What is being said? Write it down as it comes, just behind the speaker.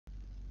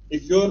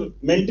if you're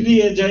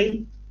mentally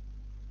agile,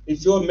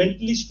 if you're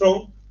mentally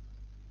strong,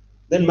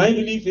 then my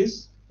belief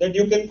is that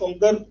you can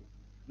conquer a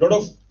lot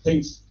of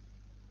things.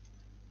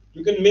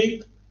 You can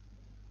make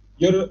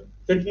your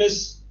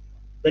fitness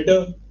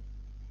better.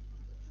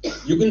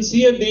 You can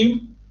see a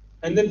dream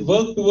and then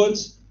work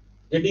towards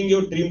getting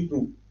your dream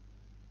true.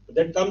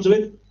 That comes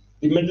with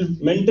the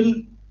mental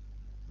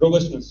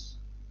robustness.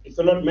 If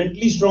you're not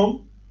mentally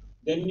strong,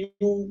 then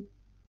you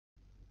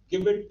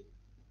give it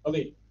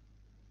away.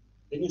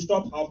 Then you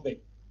stop halfway.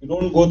 You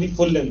don't go the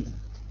full length.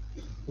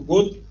 To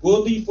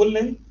go the full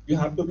length, you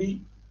have to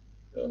be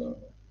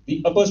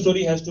the upper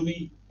story has to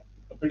be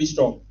pretty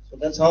strong. So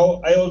that's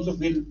how I also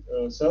feel,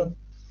 sir.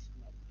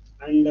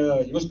 And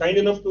he was kind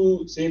enough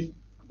to say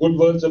good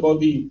words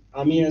about the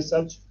army as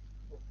such.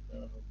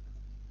 Uh,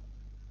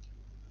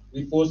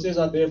 the forces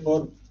are there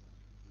for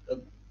uh,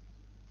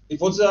 the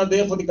forces are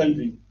there for the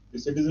country, the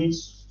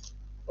citizens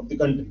of the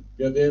country.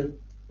 We are there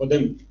for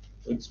them.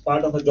 So it's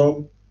part of a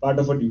job, part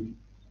of a duty.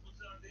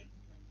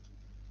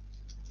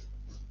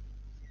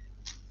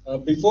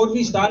 Before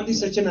we start the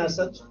session as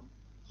such,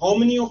 how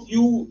many of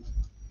you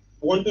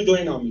want to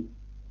join army?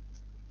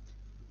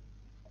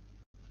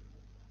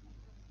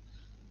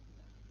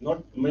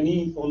 Not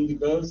many from the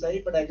girl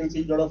side, but I can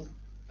see a lot of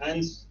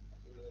hands.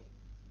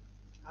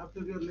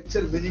 After your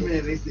lecture, many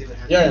raise their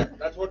hand. Yeah,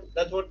 that's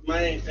what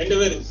my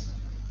endeavor is.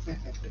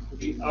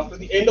 After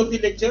the end of the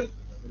lecture,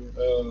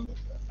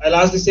 I'll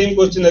ask the same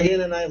question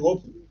again, and I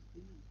hope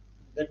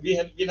that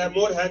we'll have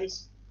more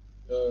hands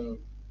uh,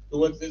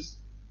 towards this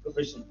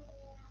profession.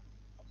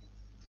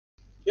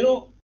 You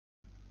know,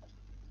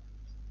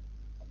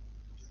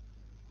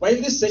 while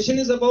this session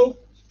is about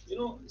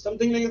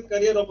something like a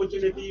career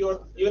opportunity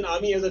or even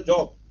army as a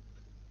job,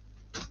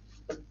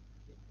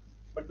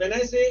 but when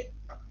I say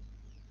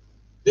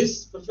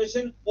this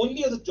profession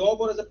only as a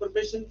job or as a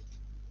profession,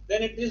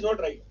 then it is not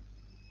right.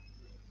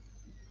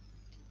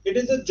 It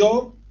is a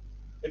job,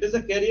 it is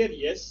a career,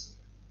 yes,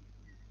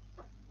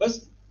 but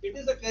it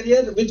is a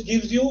career which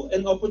gives you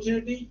an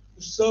opportunity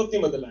to serve the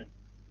motherland,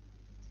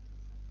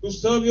 to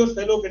serve your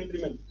fellow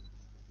countrymen.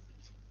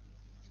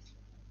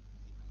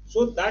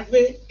 So that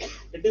way,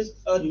 it is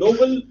a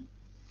noble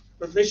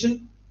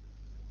profession,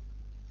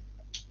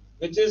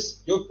 which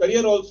is your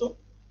career also,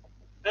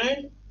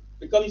 and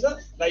becomes a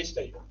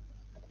lifestyle.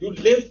 You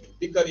live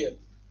the career,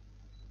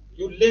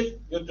 you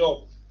live your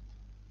job,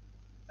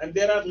 and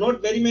there are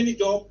not very many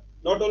jobs,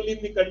 not only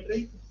in the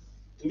country,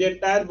 in the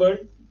entire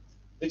world,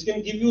 which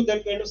can give you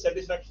that kind of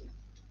satisfaction.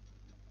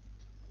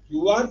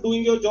 You are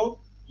doing your job,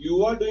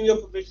 you are doing your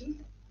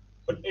profession,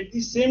 but at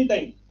the same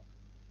time,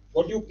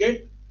 what you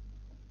get,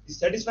 the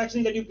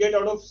satisfaction that you get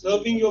out of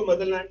serving your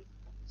motherland,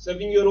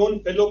 serving your own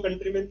fellow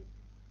countrymen,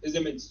 is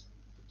immense.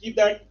 Keep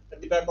that at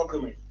the back of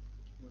your mind.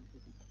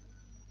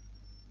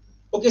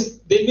 Okay,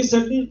 there'll be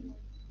certain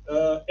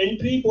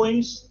entry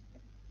points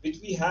which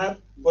we have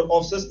for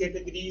officers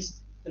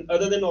categories and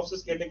other than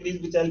officers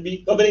categories, which I'll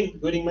be covering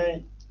during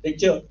my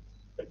lecture.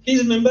 But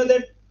please remember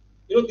that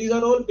these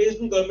are all based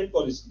on government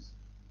policies,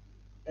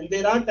 and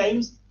there are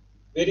times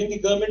wherein the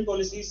government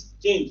policies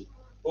change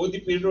over the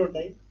period of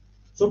time.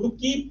 So to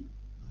keep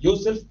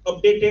yourself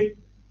updated,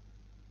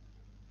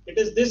 it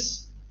is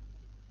this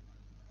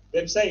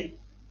website,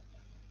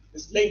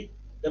 this link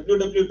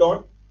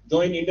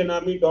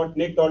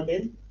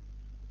www.joinindianarmy.net.in,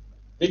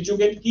 which you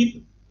can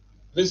keep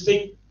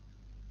visiting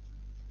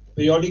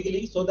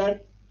periodically so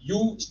that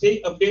you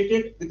stay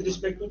updated with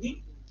respect to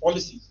the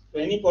policies. So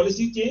any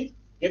policy change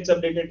gets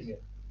updated here.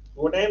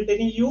 So what I am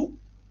telling you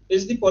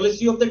is the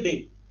policy of the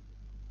day.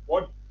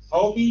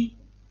 How we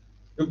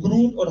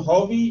recruit or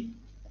how we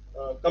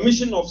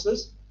commission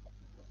officers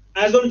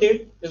as on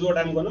date is what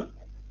I'm gonna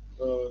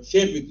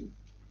share with you.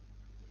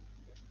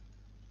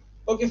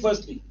 Okay,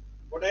 firstly,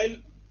 what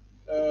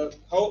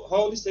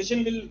how the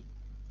session will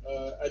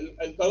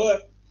I'll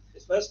cover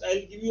is first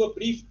I'll give you a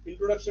brief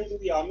introduction to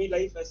the army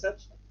life as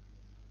such.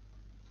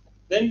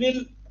 Then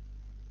we'll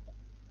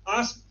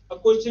ask a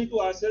question to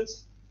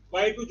ourselves: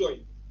 why to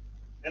join?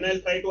 And I'll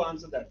try to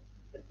answer that.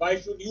 Why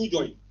should you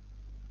join?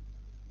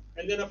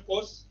 And then, of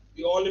course,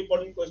 the all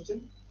important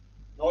question: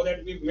 now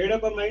that we've made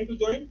up our mind to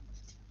join,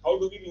 how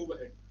do we move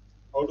ahead?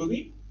 How do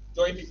we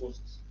join the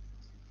forces?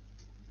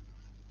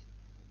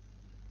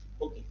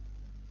 Okay.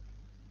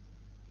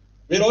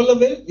 We're all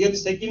aware we are the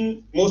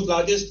second most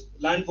largest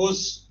land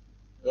force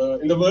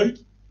in the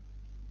world.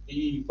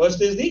 The first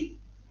is the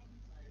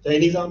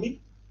Chinese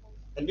army,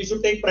 and we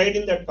should take pride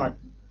in that fact.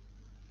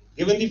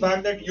 Given the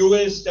fact that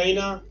US,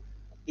 China,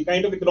 the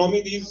kind of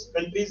economy these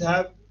countries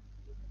have,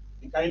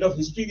 the kind of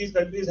history these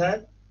countries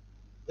have,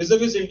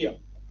 vis-a-vis India,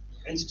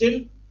 and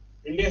still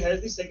India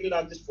has the second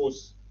largest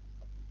force.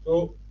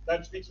 So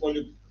that speaks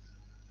volumes.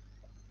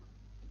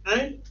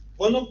 And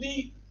one of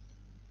the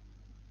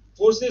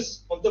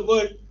forces of the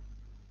world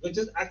which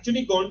has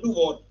actually gone to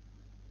war.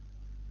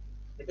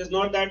 It is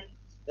not that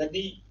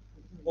the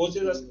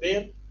forces are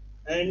there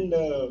and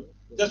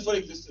just for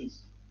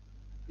existence.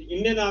 The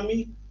Indian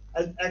Army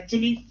has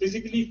actually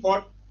physically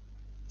fought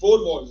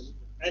 4 wars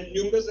and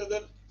numerous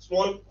other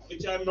small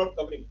which I am not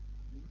covering.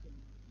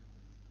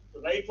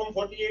 So right from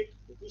 48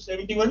 to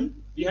 71,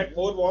 we had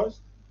 4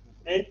 wars,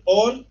 and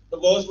all the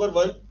wars were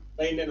won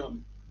by Indian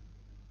Army.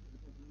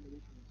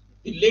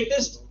 The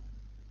latest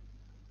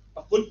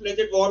a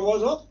full-fledged war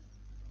was of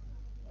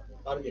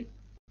Kargil.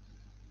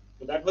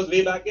 So that was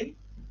way back in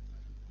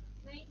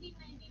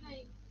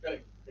 1999.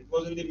 Correct. It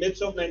was in the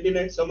midst of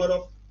 99, summer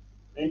of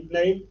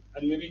 99,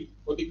 and maybe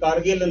for the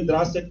Kargil and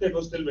Dras sector it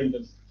was still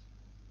winters.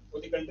 For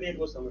the country it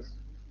was summers.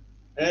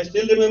 And I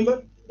still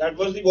remember that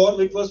was the war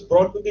which was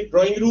brought to the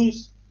drawing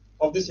rooms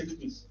of the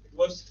cities. It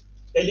was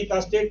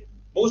telecasted,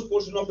 most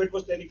portion of it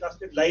was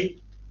telecasted live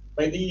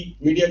by the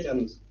media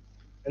channels.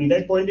 And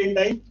that point in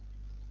time,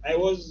 I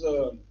was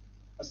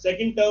a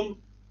second term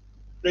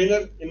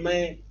trainer in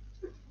my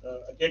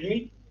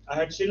academy. I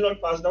had still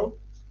not passed out.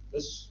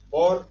 This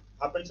war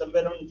happened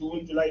somewhere around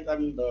June, July, if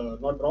I'm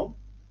not wrong.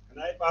 And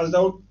I passed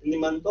out in the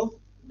month of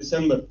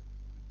December.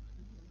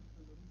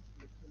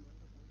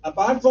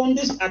 Apart from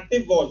this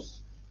active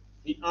wars,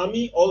 the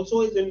army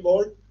also is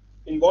involved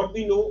in what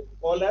we know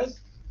call as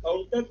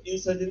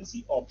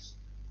counter-insurgency ops,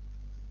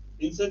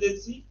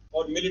 insurgency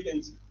or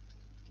militancy.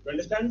 You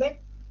understand that?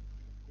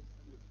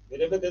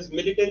 Wherever there is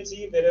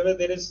militancy, wherever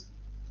there is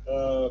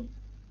uh,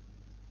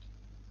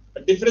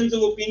 a difference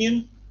of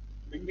opinion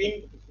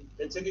between,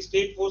 let's say, the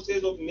state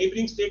forces or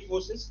neighboring state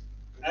forces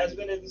as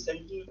well as the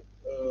central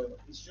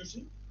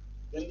institution,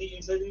 then the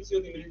insurgency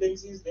or the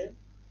militancy is there.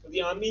 So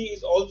the army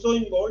is also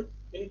involved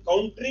in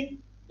countering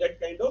that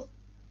kind of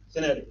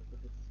scenario.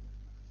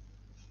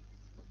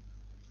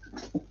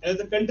 As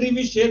a country,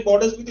 we share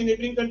borders with the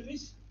neighboring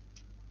countries.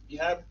 We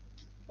have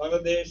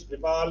Bangladesh,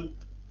 Nepal,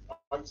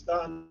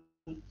 Pakistan,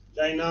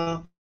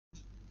 China,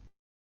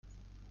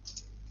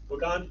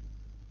 Bhutan,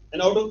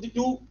 and out of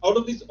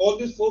all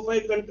these 4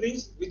 5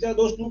 countries, which are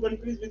those 2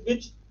 countries with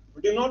which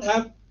we do not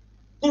have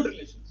good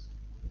relations?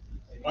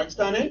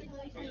 Pakistan and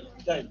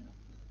China.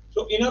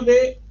 So in a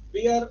way,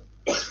 we are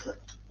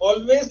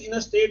always in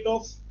a state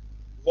of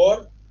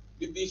war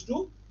with these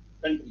 2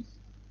 countries.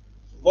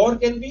 War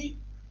can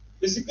be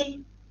physical,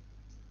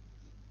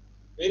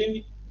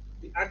 wherein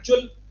the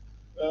actual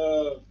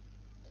uh,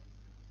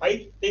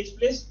 fight takes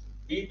place,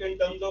 be it in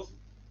terms of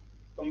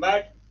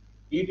combat,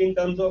 be it in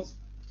terms of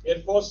air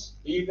force,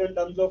 be it in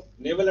terms of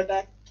naval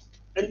attack,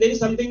 and there is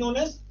something known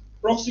as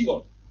proxy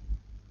war.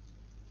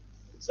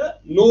 It's a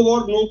no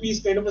war, no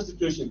peace kind of a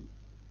situation,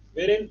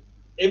 wherein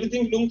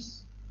everything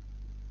looks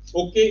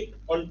okay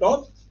on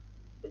top,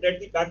 but at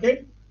the back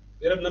end,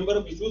 there are a number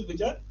of issues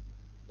which are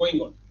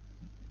going on.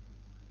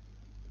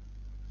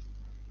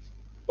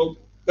 So,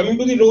 coming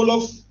to the role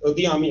of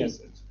the army as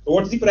such. So,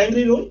 what's the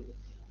primary role?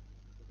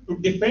 To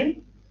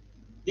defend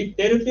the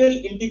territorial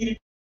integrity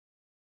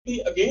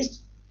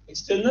against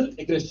external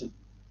aggression.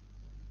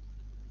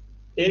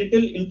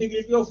 Territorial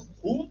integrity of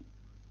whom?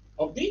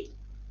 Of the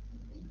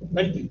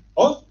country,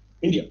 of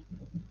India.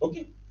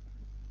 Okay.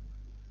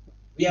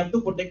 We have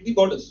to protect the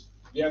borders.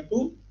 We have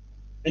to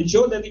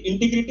ensure that the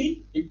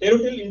integrity, the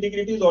territorial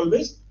integrity is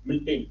always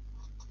maintained.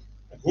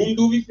 And whom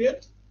do we fear?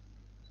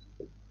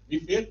 We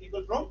fear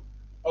people from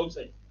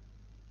outside.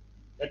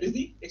 That is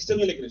the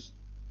external aggression.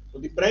 So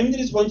the primary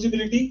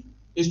responsibility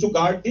is to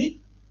guard the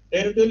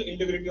territorial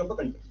integrity of a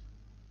country.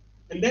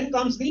 And then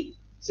comes the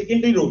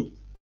secondary role.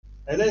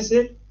 As I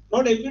said,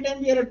 not every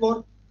time we are at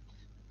war.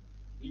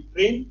 We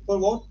train for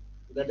war.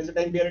 That is the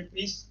time we are at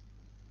peace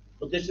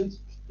locations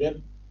where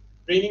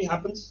training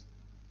happens.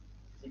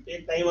 We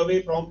take time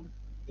away from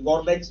the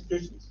warlike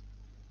situations.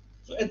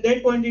 So at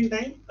that point in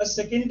time, a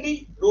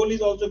secondary role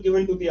is also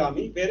given to the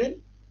army,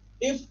 wherein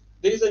if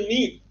there is a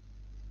need,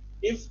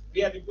 if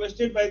we are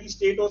requested by the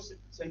state or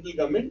central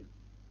government,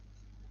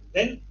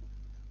 then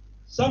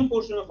some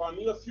portion of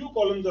army, a few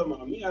columns of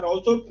army are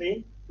also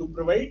trained to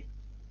provide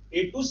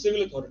aid to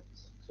civil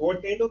authorities. So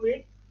what kind of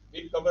aid?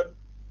 We'll cover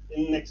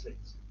in next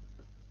slides.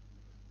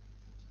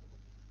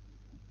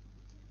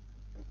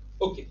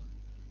 Okay.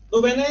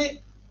 So when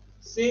I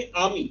say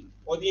army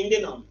or the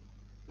Indian army,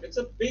 it's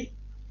a big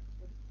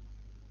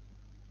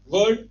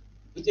word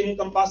which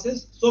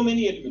encompasses so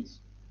many elements.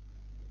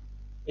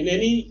 In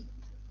any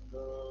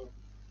uh,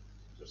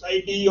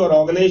 society or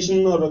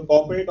organization or a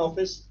corporate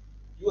office,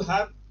 you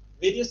have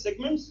various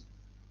segments,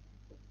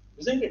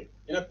 isn't it?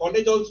 In a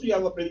college also, you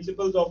have a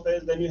principal's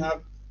office, then you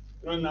have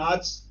an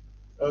arts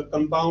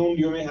compound,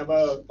 you may have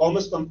a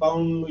commerce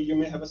compound, you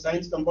may have a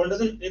science compound.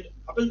 Doesn't it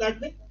happen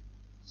that way?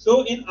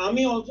 So in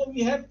army also,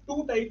 we have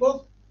 2 type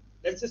of,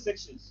 let's say,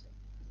 sections.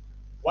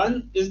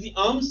 One is the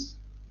arms,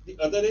 the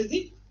other is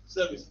the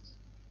services.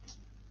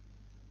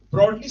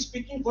 Broadly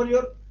speaking, for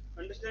your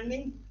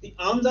understanding, the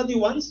arms are the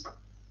ones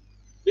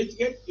which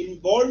get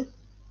involved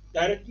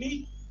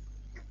directly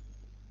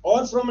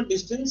or from a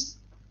distance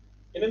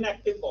in an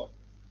active war.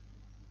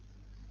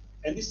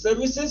 And the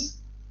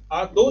services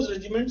are those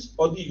regiments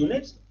or the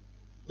units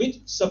which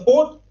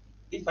support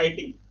the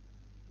fighting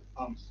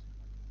arms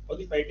or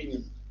the fighting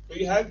units. So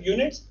you have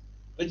units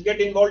which get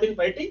involved in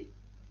fighting,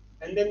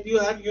 and then you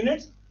have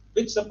units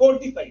which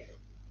support the fight.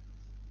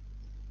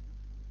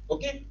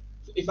 Okay?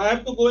 So if I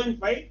have to go and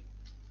fight,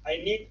 I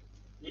need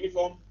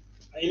uniform,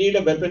 I need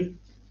a weapon,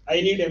 I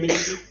need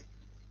ammunition,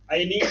 I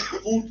need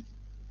food,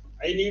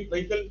 I need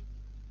vehicle,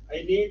 I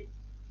need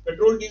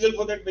petrol, diesel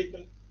for that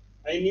vehicle.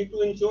 I need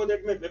to ensure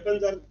that my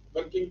weapons are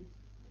working.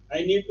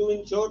 I need to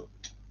ensure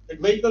that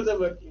vehicles are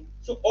working.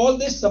 So all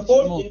this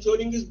support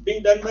ensuring is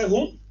being done by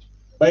whom?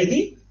 By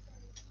the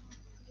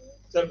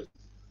service.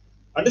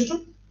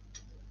 Understood?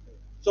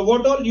 So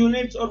what all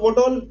units or what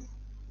all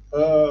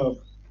uh,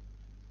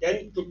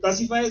 can to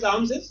classify as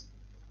arms is?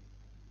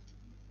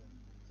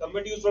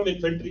 Somebody who's from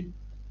infantry,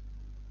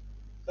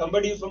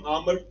 somebody who's from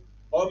armored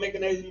or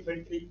mechanized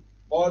infantry,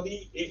 or the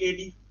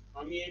AAD,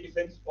 Army Air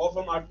Defense, or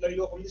from artillery,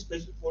 or from the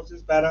special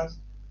forces, paras.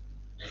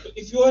 So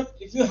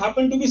if you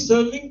happen to be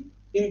serving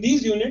in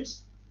these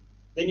units,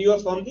 then you are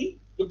from the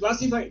you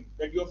classified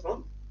that you are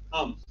from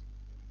arms.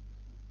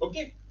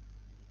 Okay,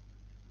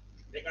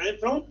 like I am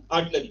from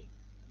artillery,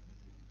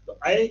 so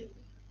I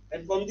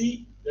am from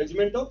the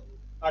regiment of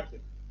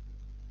artillery.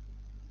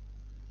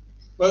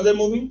 Further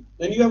moving,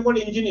 then you have got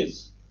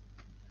engineers,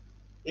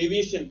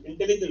 aviation,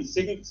 intelligence,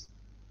 signals.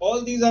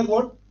 All these are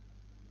what?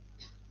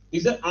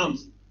 These are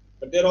arms,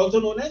 but they are also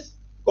known as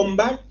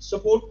combat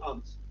support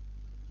arms.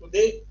 So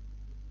they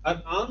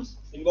are arms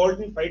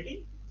involved in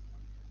fighting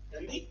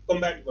and the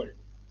combat world.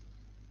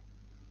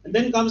 And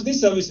then comes the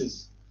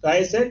services. So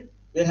I said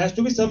there has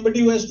to be somebody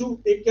who has to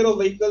take care of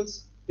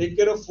vehicles, take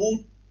care of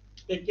food,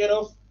 take care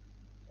of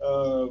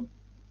uh,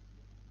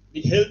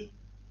 the health,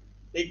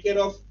 take care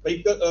of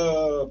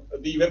vehicle,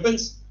 the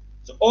weapons.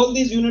 So all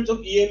these units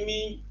of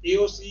EME,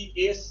 AOC,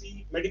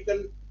 ASC,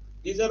 medical,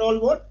 these are all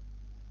what?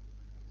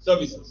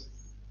 Services.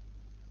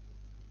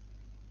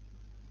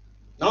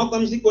 Now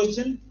comes the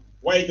question,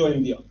 why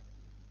join the army?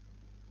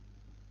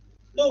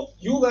 No,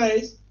 you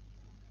guys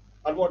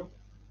are what?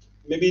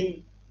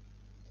 Maybe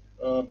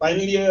in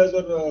final years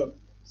or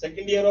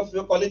second year of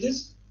your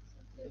colleges?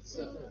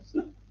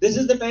 This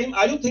is the time.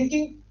 Are you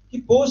thinking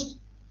post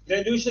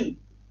graduation,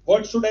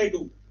 what should I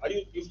do? Are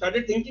you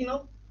started thinking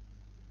now?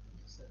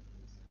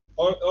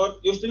 Or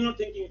you're still not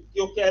thinking,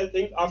 okay, I'll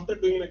think after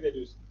doing my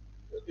graduation?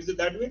 Is it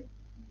that way?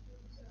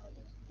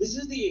 This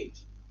is the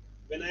age.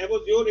 When I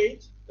was your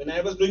age, when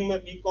I was doing my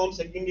BCom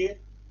second year,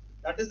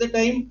 that is the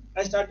time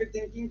I started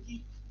thinking,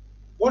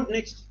 what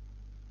next?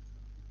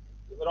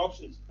 There were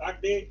options.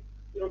 That day,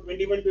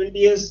 21, 20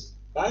 years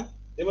back,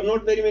 there were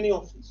not very many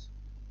options.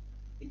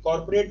 The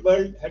corporate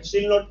world had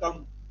still not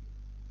come.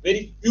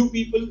 Very few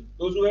people,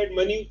 those who had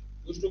money,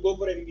 used to go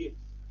for MBA.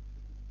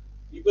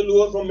 People who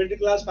were from middle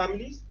class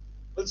families,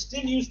 but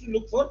still used to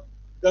look for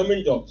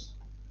government jobs.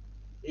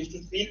 They used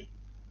to feel,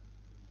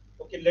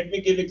 okay, let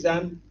me give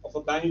exam of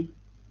a bank,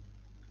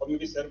 or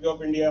maybe Survey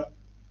of India,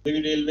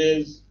 maybe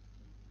railways,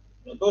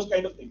 those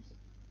kind of things.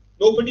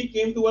 Nobody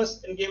came to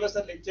us and gave us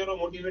a lecture or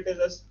motivated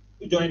us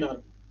to join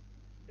army.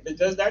 It is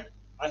just that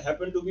I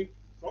happen to be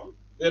from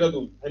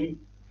Dehradun, and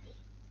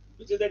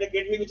which is that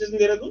academy which is in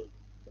Dehradun?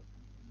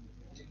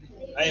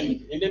 I am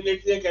Indian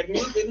Military Academy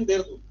in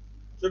Dehradun.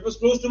 So it was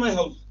close to my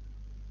house.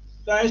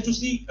 So I used to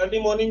see early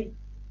morning,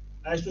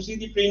 I used to see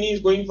the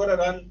trainees going for a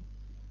run,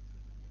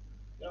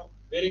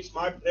 wearing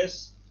smart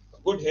dress,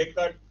 a good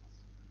haircut,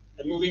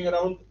 and moving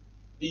around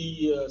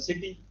the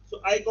city. So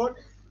I got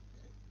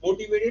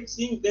motivated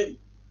seeing them.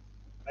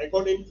 I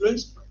got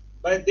influenced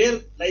by their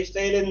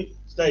lifestyle and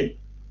style.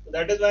 So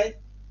that is why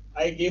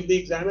I gave the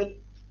exam and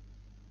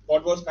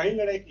God was kind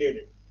and I cleared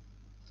it.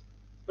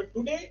 But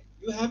today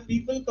you have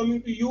people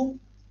coming to you,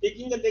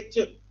 taking a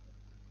lecture,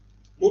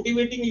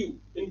 motivating you,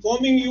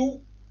 informing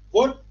you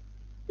what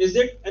is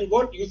it and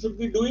what you should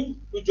be doing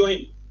to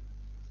join.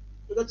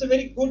 So that's a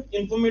very good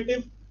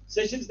informative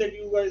sessions that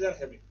you guys are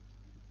having.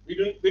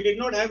 We did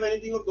not have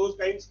anything of those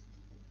kinds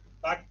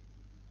back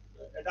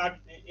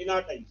in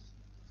our times.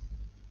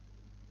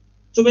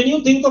 So when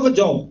you think of a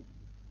job,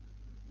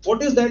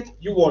 what is that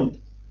you want?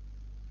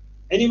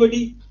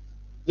 Anybody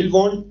will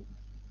want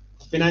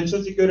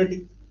financial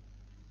security,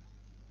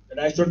 that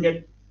I should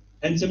get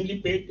handsomely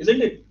paid,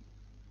 isn't it?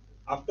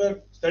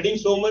 After studying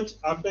so much,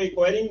 after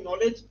acquiring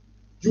knowledge,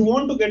 you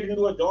want to get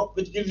into a job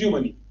which gives you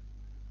money.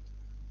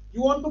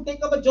 You want to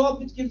take up a job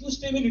which gives you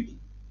stability.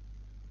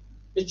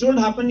 It shouldn't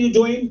happen you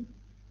join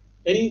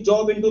any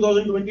job in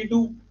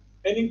 2022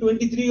 and in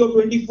 23 or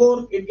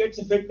 24 it gets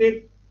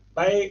affected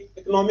by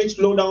economic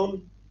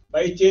slowdown,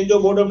 by change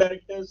of board of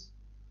directors,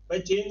 by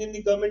change in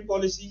the government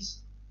policies,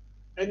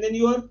 and then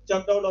you are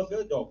chucked out of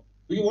your job.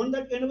 Do you want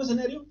that kind of a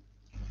scenario?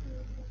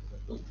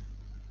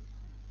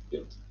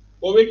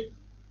 COVID,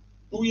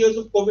 2 years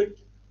of COVID,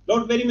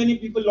 not very many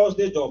people lost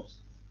their jobs,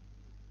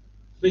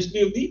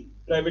 especially of the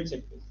private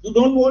sector. You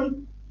don't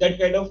want that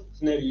kind of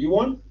scenario. You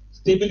want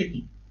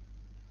stability,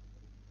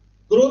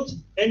 growth,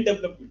 and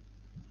development.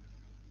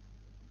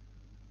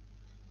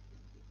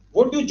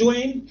 What you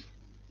join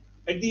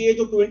at the age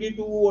of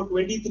 22 or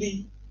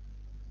 23,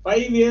 5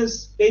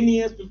 years, 10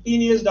 years,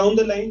 15 years down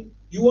the line,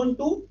 you want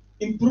to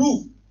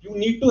improve. You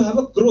need to have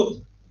a growth.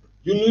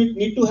 You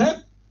need to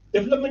have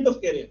development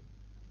of career.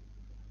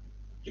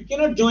 You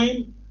cannot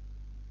join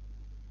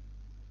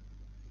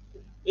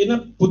in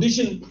a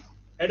position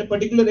at a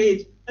particular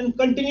age and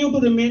continue to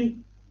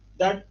remain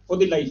that for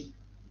the life.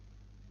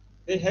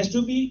 there has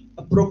to be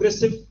a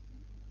progressive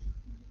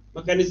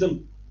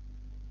mechanism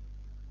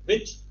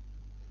which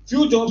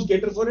few jobs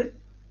cater for it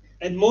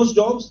and most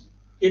jobs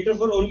cater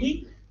for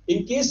only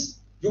in case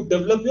you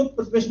develop your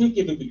professional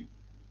capability.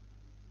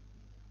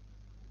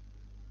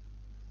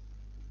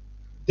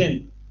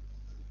 Then,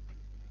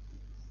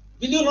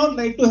 will you not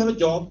like to have a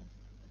job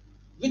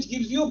which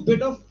gives you a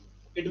bit of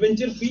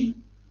adventure feel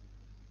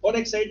or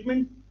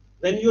excitement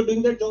when you're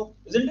doing that job,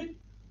 isn't it?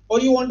 Or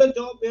you want a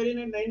job wherein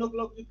at 9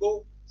 o'clock you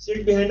go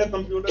sit behind a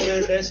computer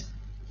and a desk,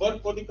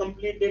 work for the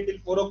complete day till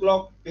 4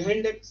 o'clock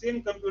behind that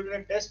same computer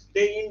and desk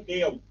day in,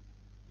 day out.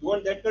 You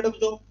want that kind of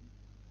job?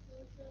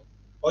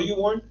 Or you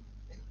want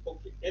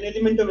okay, an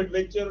element of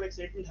adventure or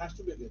excitement has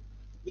to be there,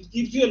 which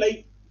keeps you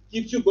alive,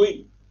 keeps you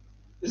going,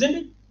 isn't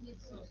it?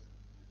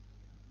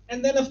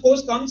 And then of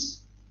course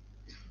comes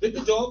with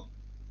the job,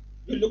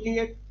 you're looking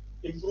at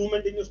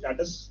improvement in your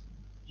status.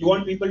 You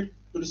want people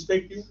to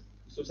respect you,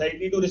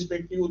 society to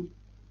respect you.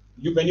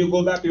 You when you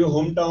go back to your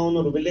hometown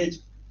or village,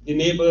 the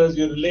neighbors,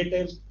 your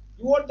relatives,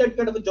 you want that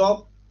kind of a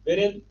job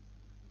wherein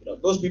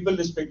those people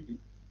respect you,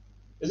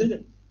 isn't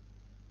it?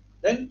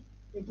 Then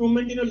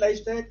improvement in your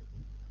lifestyle,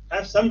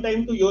 have some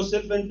time to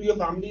yourself and to your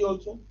family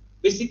also.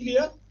 Basically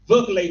a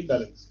work-life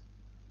balance.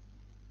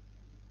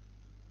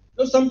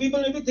 Now some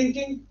people may be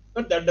thinking,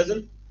 but that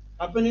doesn't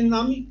happen in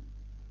army.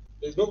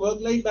 There's no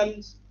work-life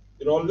balance.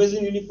 You're always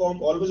in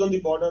uniform, always on the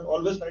border,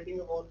 always fighting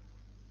a war.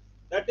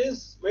 That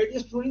is, my dear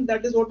student,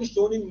 that is what is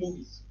shown in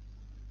movies.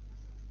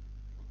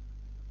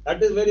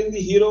 That is wherein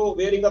the hero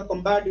wearing a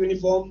combat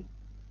uniform,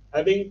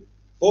 having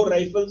 4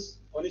 rifles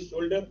on his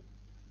shoulder,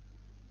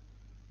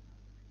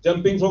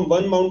 jumping from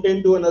one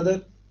mountain to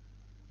another,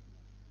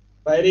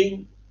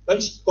 firing,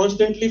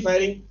 constantly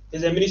firing.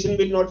 His ammunition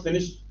will not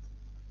finish.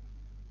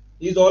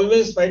 He is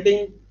always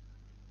fighting.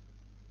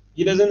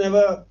 He doesn't have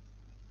a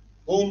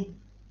home.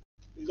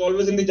 He's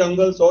always in the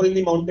jungles or in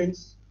the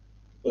mountains.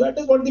 So that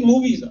is what the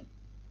movies are.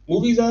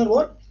 Movies are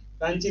what?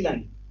 Fancy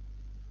land.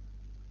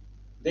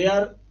 They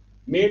are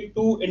made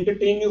to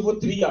entertain you for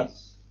 3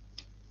 hours.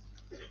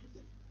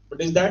 But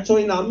is that so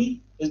in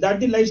army? Is that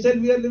the lifestyle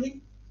we are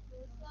living?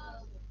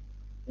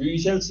 We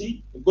shall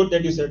see. Good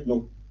that you said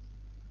no.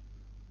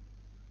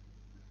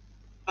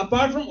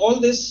 Apart from all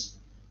this,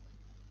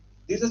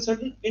 these are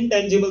certain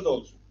intangibles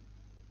also.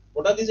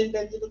 What are these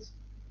intangibles?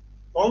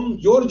 From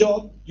your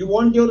job, you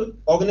want your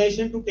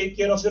organization to take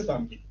care of your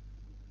family.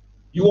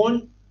 You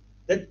want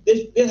that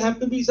there have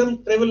to be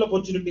some travel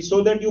opportunities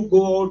so that you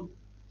go out,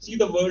 see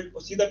the world,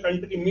 or see the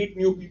country, meet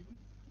new people,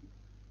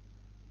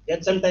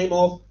 get some time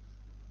off.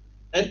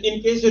 And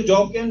in case your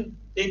job can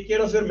take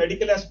care of your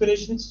medical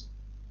aspirations,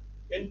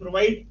 can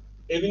provide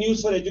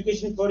avenues for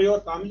education for your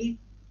family,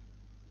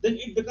 then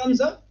it becomes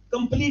a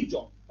complete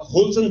job, a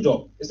wholesome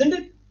job, isn't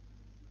it?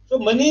 So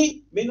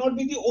money may not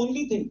be the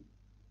only thing.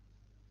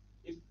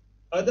 If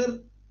other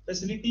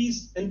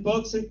facilities and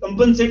perks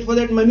compensate for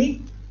that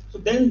money, so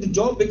then the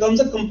job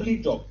becomes a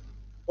complete job.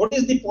 What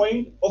is the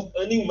point of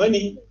earning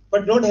money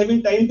but not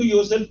having time to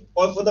yourself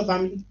or for the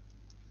family?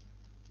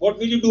 What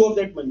will you do of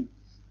that money?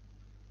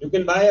 You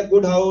can buy a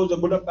good house, a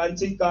good a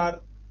fancy car,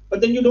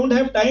 but then you don't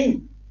have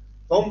time.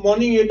 From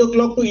morning 8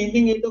 o'clock to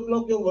evening 8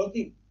 o'clock, you're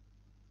working.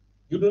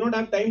 You do not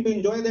have time to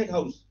enjoy that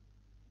house.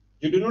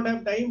 You do not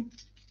have time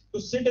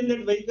to sit in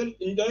that vehicle,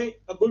 enjoy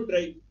a good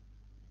drive.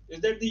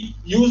 Is that the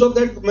use of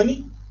that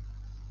money?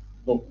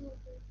 No.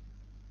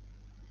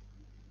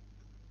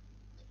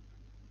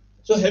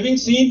 So having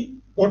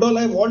seen what all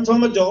I want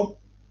from a job,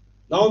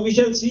 now we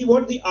shall see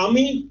what the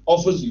army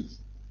offers you.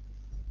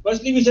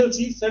 Firstly, we shall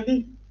see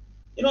certain,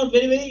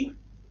 very, very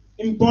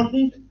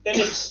important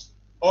tenets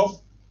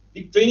of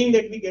the training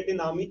that we get in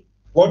army,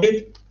 what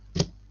it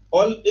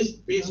all is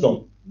based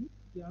on.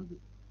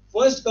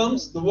 First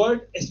comes the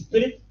word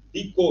spirit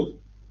de corps.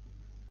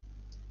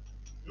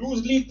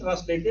 Loosely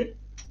translated,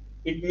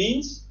 it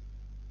means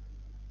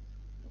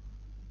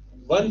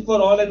one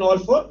for all and all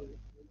for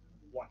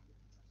one.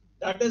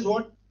 That is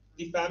what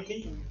the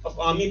family of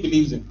army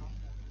believes in.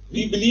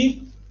 We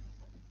believe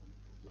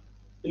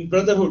in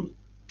brotherhood,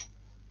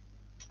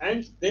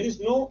 and there is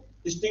no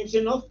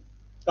distinction of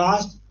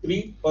caste,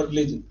 creed, or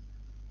religion.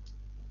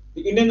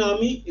 The Indian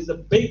Army is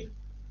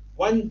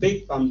one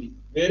big family,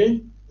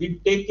 wherein we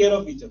take care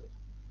of each other.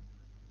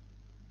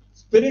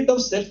 Spirit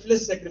of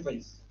selfless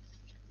sacrifice.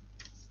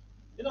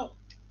 You know,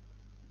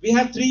 we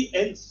have 3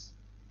 N's.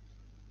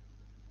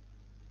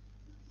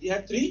 We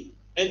have 3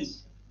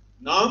 N's.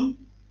 Naam,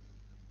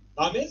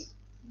 Naam is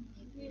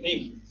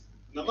name.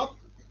 Namak,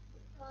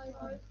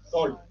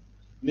 salt.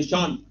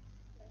 Nishan,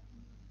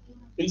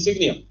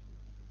 insignia.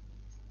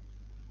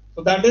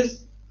 So that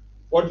is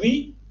what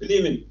we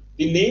believe in.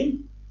 The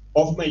name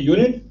of my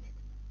unit,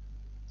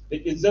 the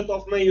izzat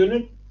of my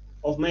unit,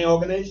 of my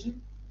organization.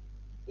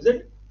 Is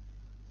it?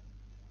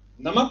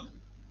 Namak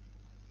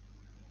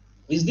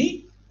is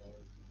the,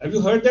 have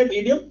you heard that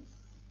idiom?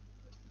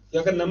 कि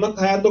अगर नमक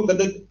खाया तो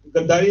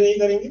गद्दारी नहीं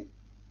करेंगे.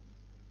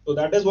 So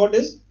that is what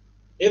is.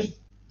 If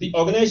the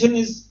organization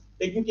is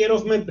taking care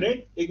of my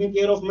bread, taking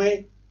care of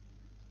my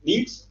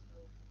needs,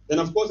 then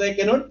of course I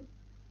cannot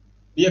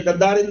Be a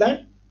Gaddar in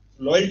that.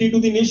 Loyalty to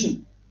the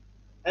nation.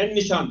 And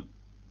Nishan.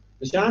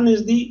 Nishan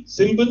is the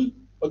symbol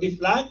or the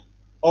flag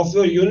of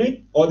your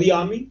unit or the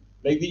army.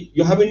 Like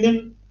you have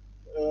Indian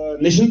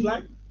nation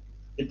flag,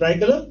 the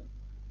tricolor.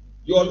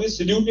 You always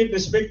salute it,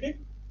 respect it.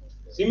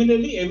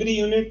 Similarly, every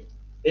unit,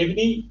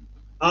 every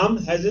arm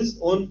has its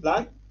own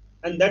flag,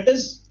 and that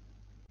is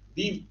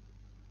the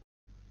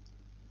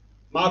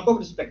mark of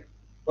respect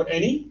for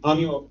any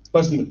army or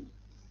personnel.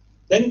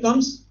 Then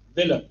comes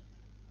valor.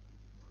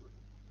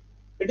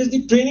 It is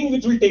the training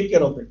which will take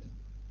care of it.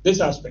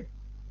 This aspect.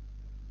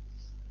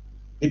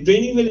 The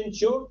training will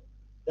ensure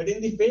that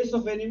in the face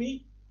of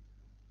enemy,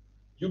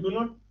 you do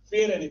not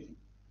fear anything.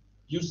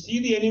 You see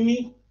the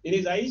enemy in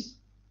his eyes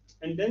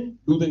and then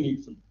do the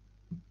needful.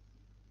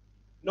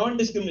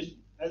 Non-discrimination.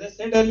 As I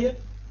said earlier,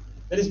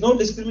 there is no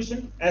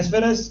discrimination as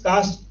far as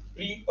caste,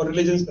 creed, or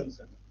religion is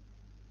concerned.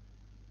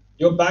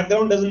 Your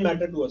background doesn't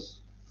matter to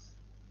us.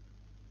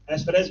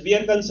 As far as we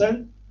are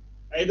concerned,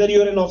 either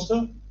you are an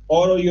officer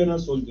or you are a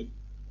soldier,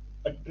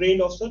 a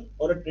trained officer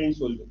or a trained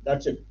soldier.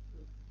 That's it.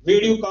 Where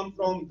do you come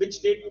from? Which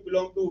state you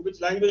belong to? Which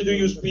language do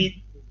you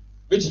speak?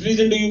 Which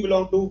religion do you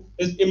belong to?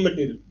 Is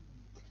immaterial.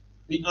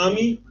 The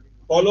army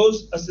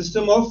follows a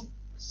system of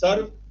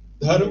Sarv,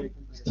 Dharm,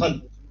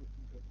 Sthal.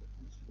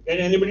 Can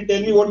anybody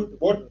tell me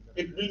what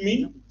it will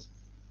mean?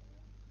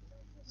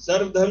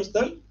 Sarv, Dharm,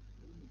 Sthal?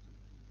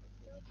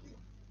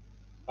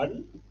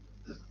 Pardon?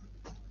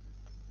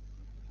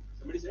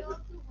 Somebody said?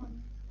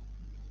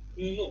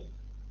 No.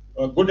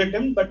 A good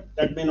attempt, but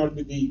that may not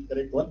be the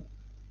correct one.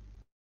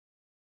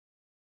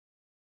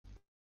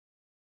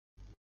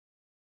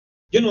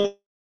 You know,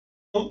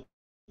 all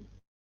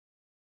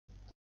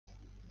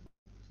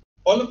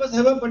of us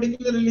have a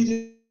particular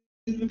religion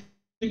we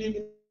believe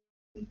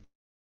in.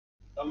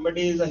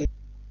 Somebody is a Hindu.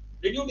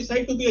 Did you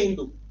decide to be a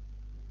Hindu?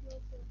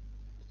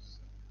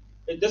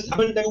 It just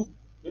happened that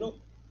you know,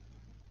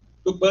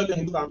 took birth in a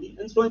Hindu family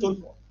and so on and so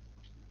forth.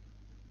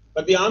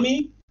 But the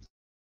army,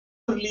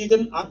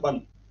 religion are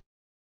one.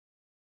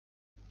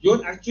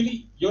 Your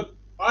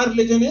our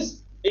religion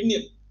is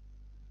Indian.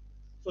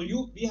 So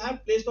we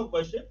have place of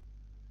worship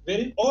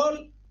wherein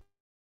all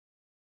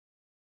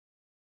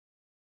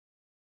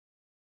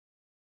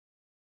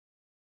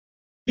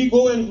we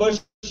go and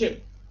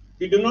worship.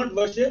 We do not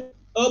worship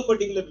a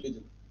particular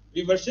religion.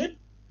 We worship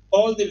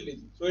all the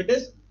religions. So it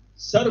is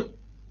serve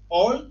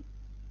all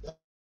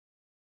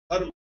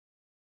dharma,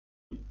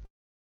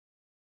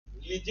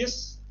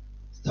 religious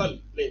sthal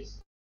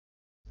place.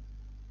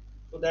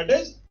 So that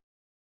is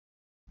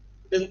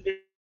it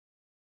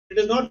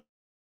is not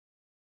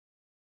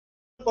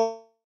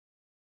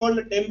called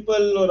a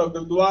temple or a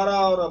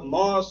gurdwara or a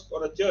mosque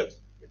or a church.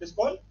 It is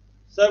called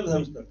Sarv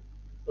Dharm Sthal.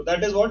 So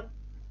that is what.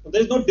 So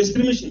there is no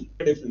discrimination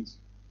difference.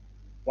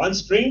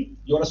 Once trained,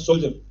 you are a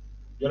soldier.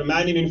 You are a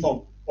man in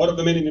uniform or a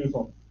woman in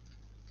uniform.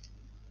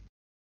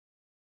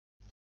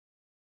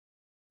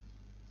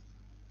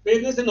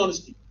 Fairness and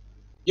honesty.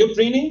 Your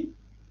training,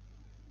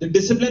 the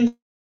discipline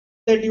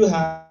that you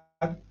have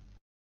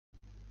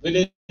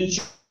will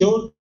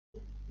ensure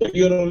that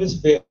you are always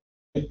fair.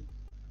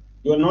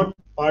 You are not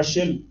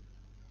partial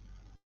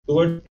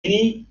toward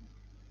any.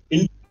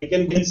 I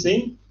can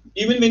say,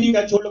 even when you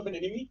catch hold of an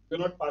enemy, you are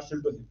not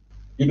partial to him.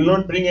 You do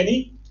not bring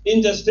any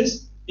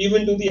injustice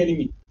even to the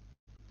enemy.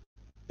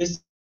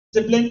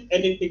 Discipline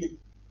and integrity,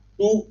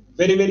 two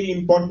very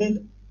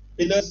important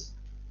pillars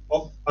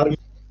of army.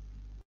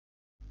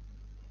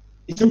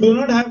 If you do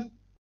not have,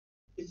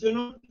 if you're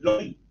not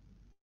loyal,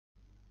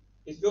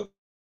 if your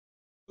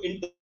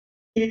integrity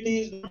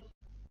is not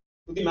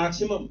to the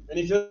maximum, and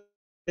if you're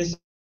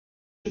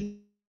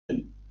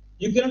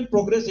you cannot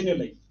progress in your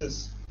life.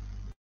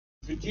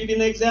 If you cheat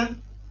in an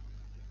exam,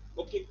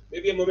 okay,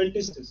 maybe a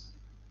momentous test.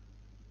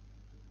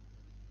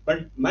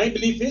 But my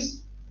belief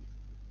is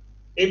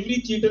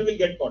every cheater will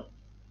get caught.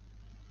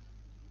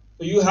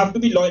 So you have to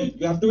be loyal.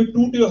 You have to be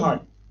true to your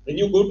heart. When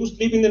you go to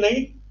sleep in the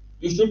night,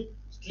 you should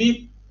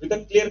sleep with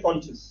a clear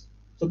conscience.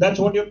 So that's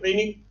what your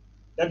training,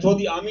 that's how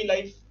the army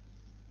life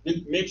will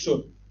make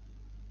sure.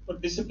 So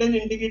discipline,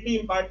 integrity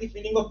impart the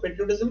feeling of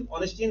patriotism,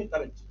 honesty, and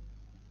courage.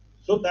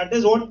 So that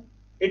is what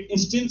it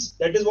instills.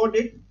 That is what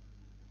it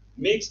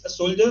makes a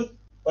soldier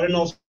or an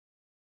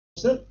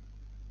officer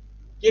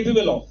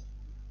capable of.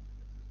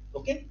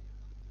 Okay?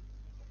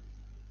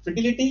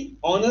 Fidelity,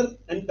 honor,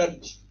 and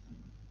courage.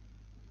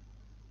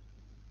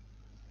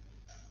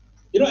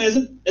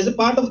 As a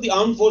part of the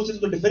armed forces,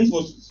 the defense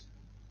forces,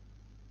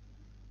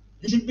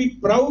 you should be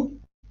proud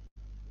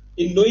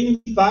in knowing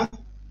the fact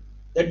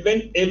that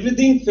when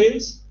everything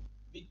fails,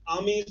 the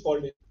army is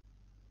called in,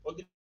 or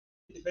the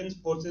defense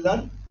forces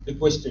are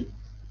requested.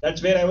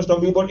 That's where I was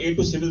talking about aid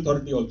to civil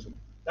authority also.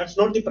 That's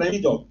not the primary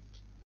job.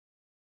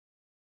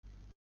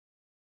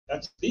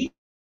 That's the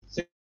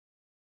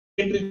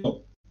secondary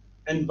job.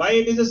 And why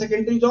it is a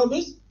secondary job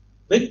is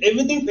when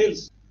everything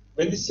fails,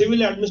 when the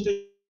civil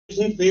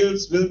administration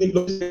fails, when the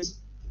logistics,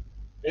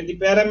 when the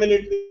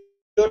paramilitary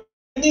or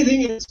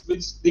anything else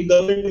which the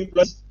government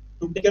employs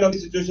to take care of the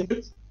situation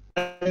fails,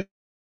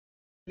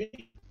 the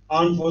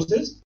armed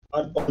forces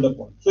are called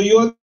upon. So you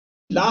are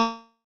the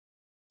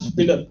last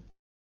pillar.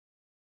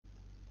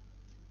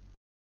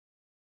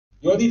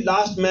 You are the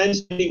last man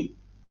standing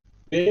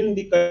wherein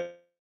the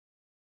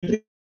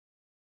country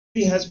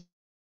has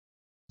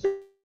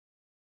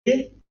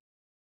failed.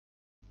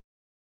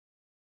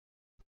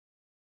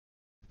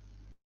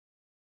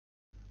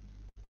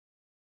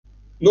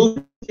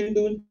 No can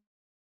do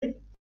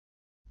it.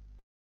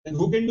 And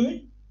who can do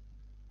it?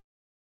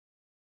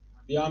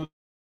 The army.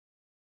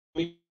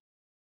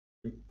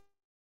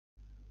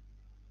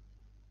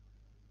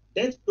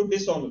 Death to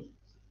dishonor.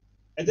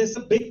 And there's a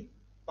big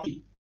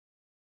party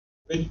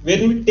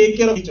when we take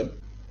care of each other.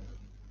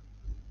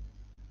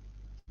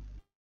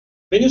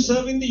 When you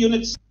serve in the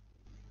units,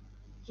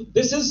 so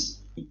this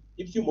is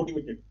if you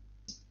motivated,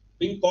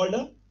 being called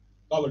a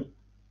coward.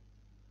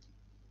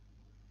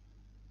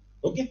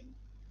 Okay.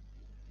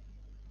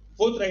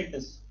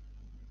 Forthrightness.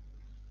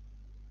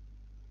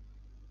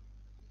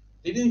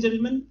 Ladies and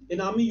gentlemen, in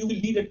army you will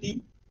lead a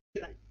team.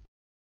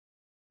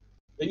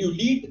 When you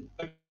lead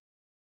a